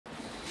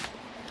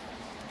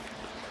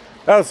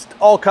That was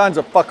all kinds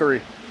of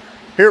fuckery.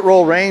 Here at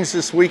Royal Range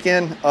this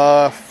weekend,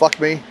 fuck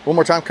me. One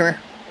more time, come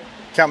here.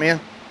 Count me in.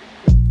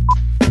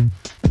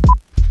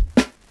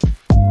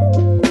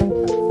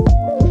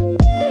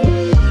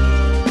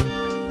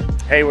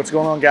 Hey, what's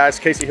going on, guys?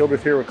 Casey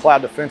Hildreth here with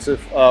Cloud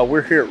Defensive.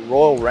 We're here at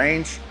Royal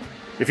Range.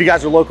 If you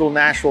guys are local to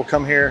Nashville,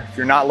 come here. If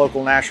you're not local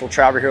to Nashville,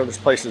 travel here. This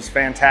place is a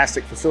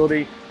fantastic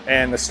facility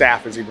and the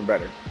staff is even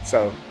better.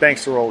 So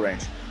thanks to Royal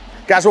Range.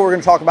 Guys, what we're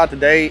gonna talk about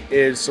today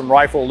is some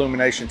rifle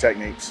illumination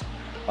techniques.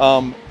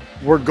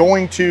 We're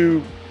going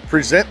to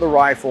present the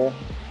rifle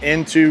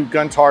into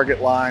gun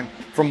target line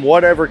from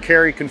whatever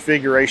carry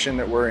configuration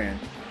that we're in.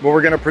 But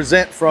we're gonna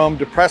present from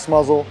depressed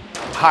muzzle,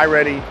 high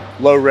ready,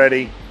 low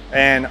ready,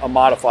 and a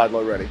modified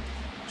low ready.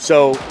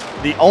 So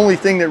the only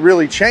thing that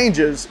really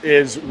changes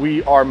is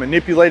we are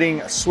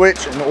manipulating a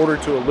switch in order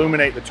to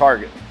illuminate the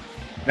target.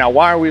 Now,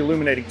 why are we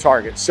illuminating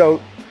targets?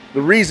 So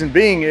the reason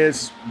being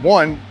is,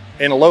 one,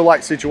 in a low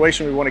light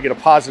situation, we want to get a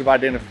positive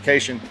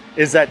identification.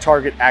 Is that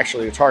target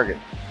actually a target?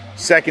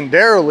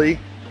 Secondarily,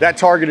 that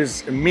target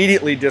is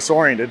immediately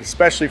disoriented,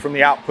 especially from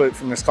the output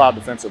from this Cloud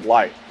Defensive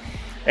light.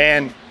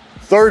 And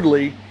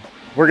thirdly,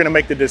 we're going to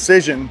make the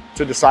decision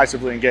to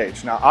decisively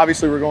engage. Now,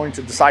 obviously, we're going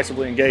to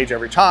decisively engage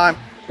every time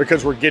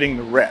because we're getting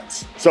the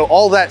reps. So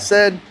all that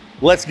said,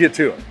 let's get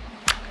to it.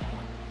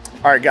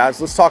 All right,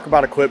 guys, let's talk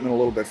about equipment a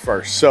little bit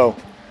first. So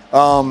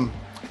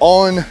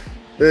on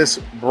this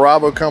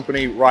Bravo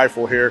Company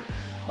rifle here,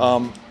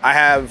 I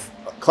have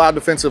Cloud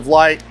Defensive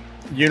light,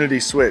 Unity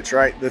switch,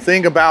 right? The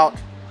thing about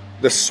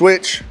the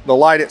switch, the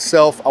light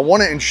itself, I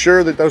want to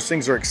ensure that those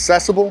things are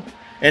accessible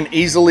and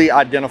easily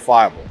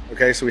identifiable.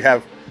 Okay, so we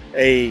have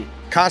a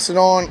constant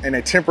on and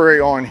a temporary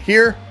on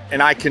here,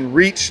 and I can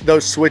reach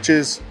those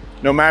switches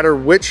no matter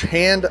which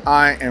hand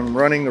I am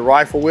running the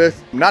rifle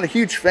with. I'm not a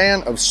huge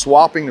fan of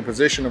swapping the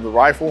position of the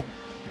rifle,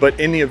 but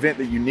in the event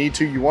that you need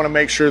to, you want to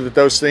make sure that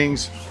those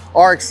things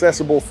are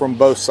accessible from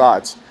both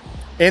sides.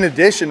 In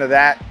addition to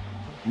that,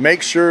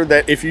 make sure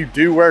that if you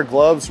do wear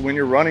gloves when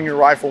you're running your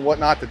rifle and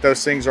whatnot, that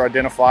those things are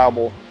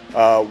identifiable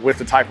with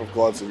the type of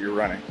gloves that you're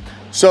running.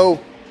 So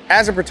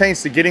as it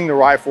pertains to getting the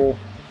rifle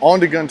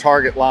onto gun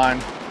target line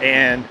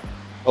and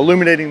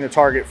illuminating the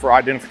target for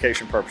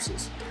identification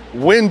purposes,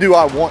 when do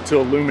I want to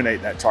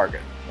illuminate that target,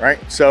 right?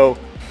 So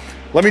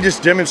let me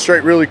just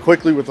demonstrate really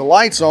quickly with the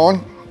lights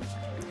on.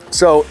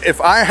 So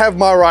if I have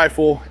my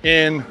rifle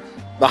in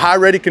the high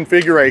ready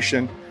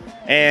configuration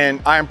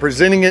and I'm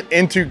presenting it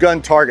into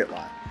gun target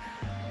line,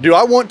 do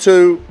I want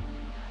to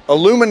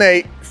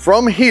illuminate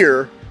from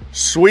here,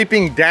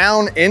 sweeping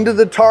down into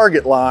the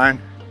target line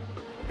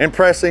and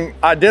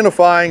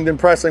identifying, then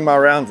pressing my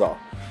rounds off?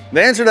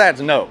 The answer to that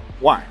is no.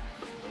 Why?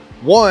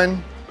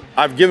 One,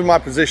 I've given my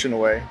position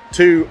away.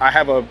 Two, I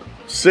have a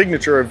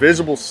signature, a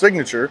visible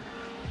signature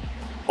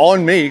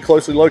on me,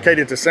 closely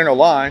located to center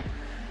line,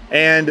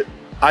 and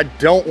I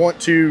don't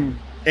want to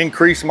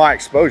increase my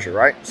exposure,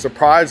 right?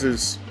 Surprise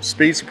is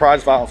speed,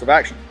 surprise, violence of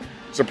action.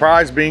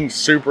 Surprise being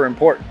super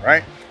important,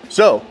 right?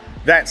 So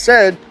that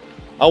said,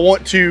 I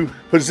want to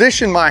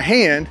position my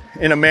hand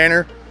in a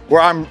manner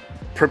where I'm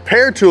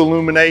prepared to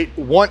illuminate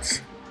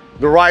once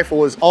the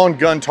rifle is on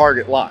gun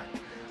target line.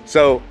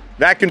 So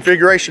that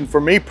configuration for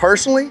me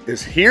personally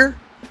is here.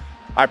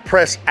 I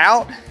press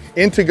out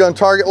into gun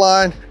target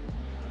line,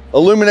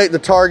 illuminate the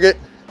target.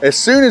 As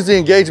soon as the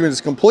engagement is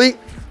complete,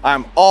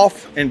 I'm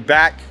off and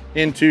back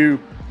into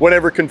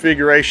whatever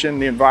configuration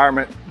the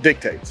environment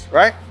dictates,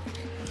 right?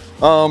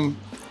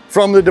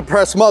 From the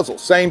depressed muzzle,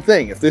 same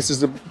thing. If this is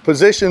the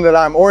position that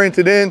I'm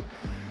oriented in,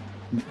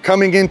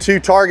 coming into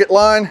target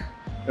line,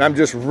 and I'm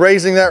just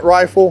raising that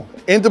rifle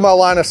into my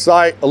line of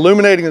sight,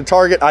 illuminating the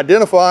target,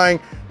 identifying,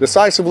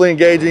 decisively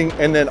engaging,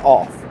 and then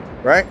off,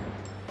 right?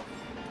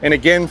 And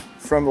again,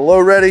 from the low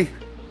ready,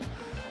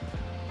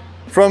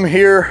 from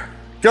here,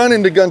 gun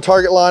into gun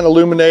target line,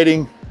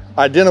 illuminating,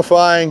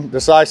 identifying,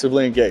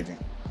 decisively engaging.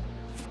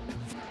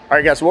 All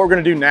right, guys, so what we're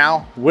gonna do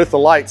now with the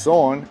lights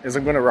on is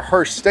I'm gonna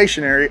rehearse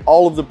stationary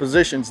all of the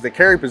positions, the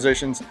carry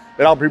positions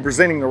that I'll be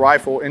presenting the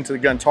rifle into the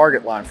gun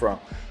target line from.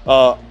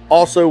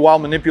 Also, while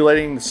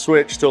manipulating the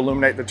switch to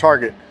illuminate the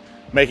target,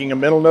 making a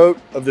mental note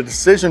of the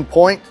decision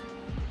point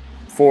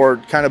for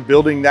kind of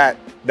building that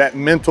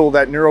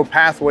neural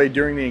pathway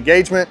during the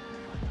engagement,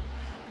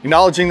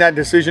 acknowledging that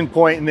decision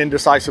point, and then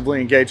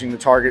decisively engaging the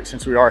target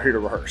since we are here to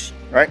rehearse,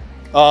 right?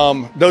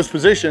 Those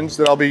positions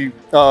that I'll be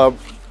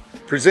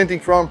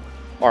presenting from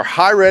are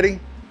high ready,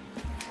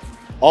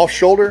 off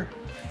shoulder,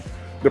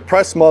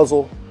 depressed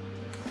muzzle,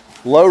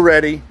 low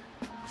ready,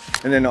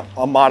 and then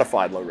a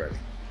modified low ready.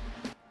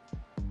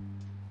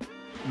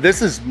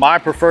 This is my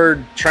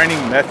preferred training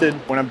method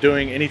when I'm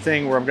doing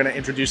anything where I'm going to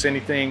introduce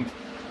anything,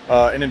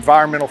 an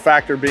environmental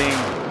factor being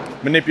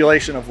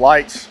manipulation of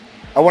lights.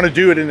 I want to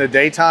do it in the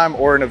daytime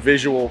or in a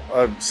visual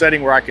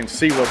setting where I can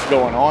see what's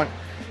going on.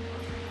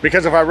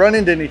 Because if I run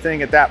into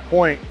anything at that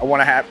point, I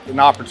want to have an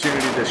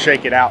opportunity to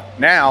shake it out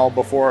now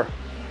before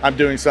I'm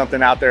doing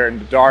something out there in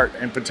the dark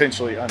and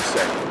potentially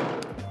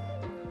unsafe.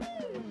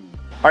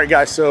 All right,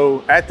 guys,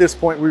 so at this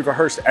point, we've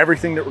rehearsed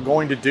everything that we're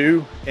going to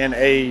do in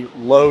a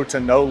low to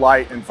no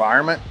light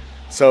environment.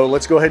 So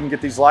let's go ahead and get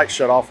these lights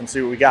shut off and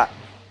see what we got.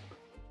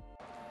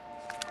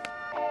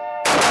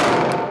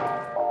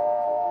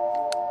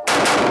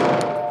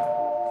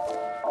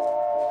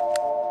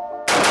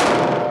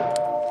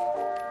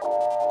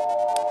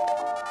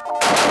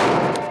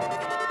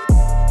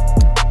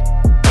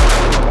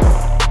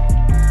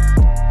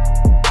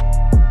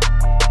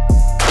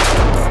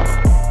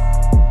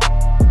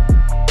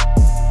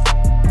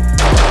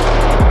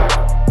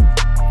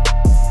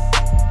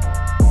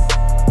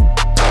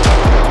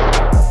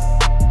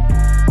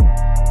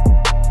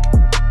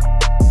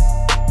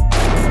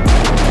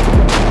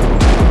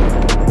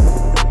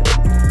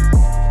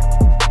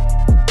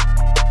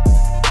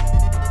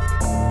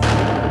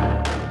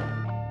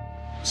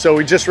 So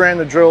we just ran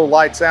the drill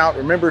lights out.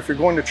 Remember, if you're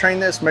going to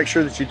train this, make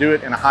sure that you do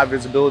it in a high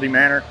visibility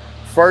manner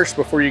first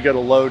before you go to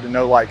low to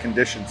no light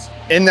conditions.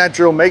 In that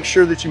drill, make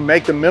sure that you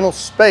make the mental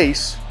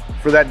space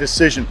for that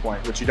decision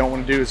point. What you don't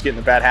want to do is get in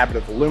the bad habit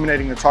of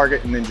illuminating the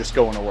target and then just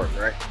going to work,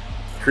 right?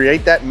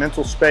 Create that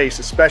mental space,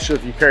 especially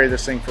if you carry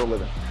this thing for a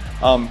living.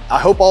 I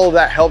hope all of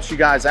that helps you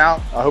guys out.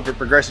 I hope it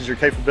progresses your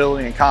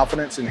capability and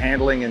confidence in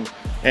handling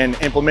and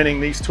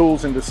implementing these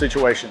tools into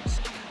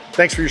situations.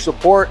 Thanks for your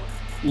support.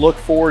 Look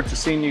forward to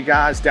seeing you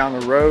guys down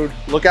the road.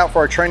 Look out for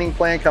our training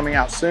plan coming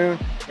out soon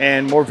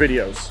and more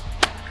videos.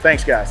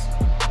 Thanks, guys.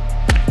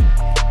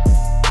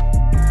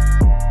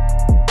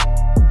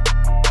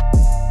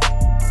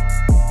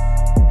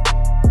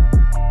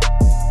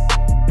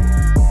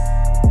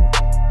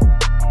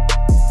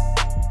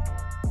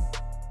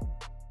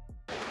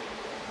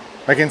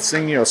 I can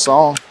sing you a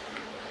song.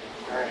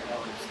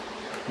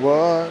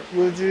 What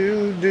would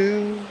you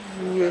do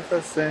if I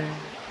sang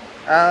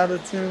out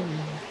of tune?